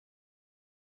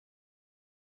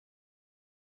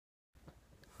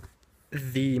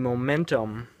the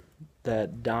momentum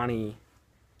that Donald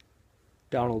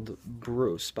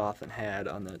Bruce Bothan had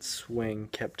on that swing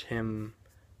kept him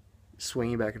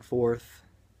swinging back and forth,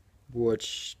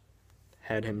 which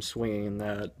had him swinging in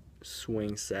that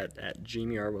swing set at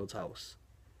Jimmy Arvo's house.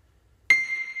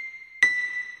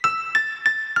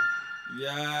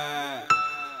 Yeah.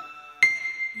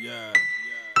 Yeah.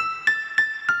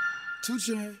 2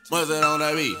 Chainz. What's that on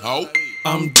that beat, ho?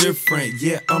 I'm different,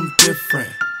 yeah, I'm different.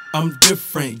 I'm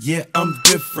different, yeah, I'm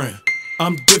different.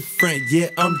 I'm different, yeah,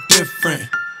 I'm different.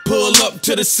 Pull up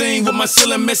to the scene with my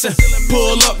ceiling missing.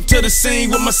 Pull up to the scene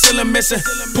with my ceiling missing.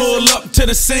 Pull up to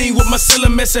the scene with my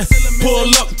ceiling missing.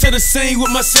 Pull up to the scene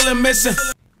with my ceiling missing.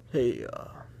 Hey,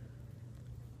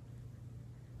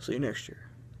 see you next year.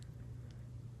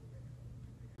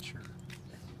 Sure.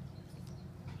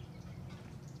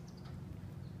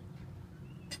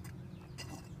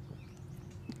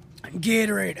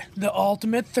 Gatorade, the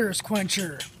ultimate thirst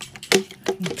quencher.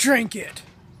 Drink it.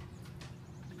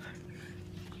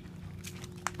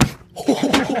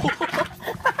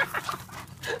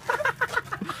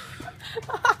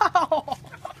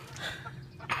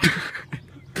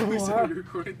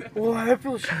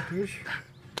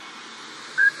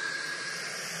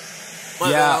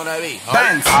 What's that on that beat,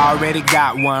 ho? Already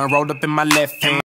got one rolled up in my left hand.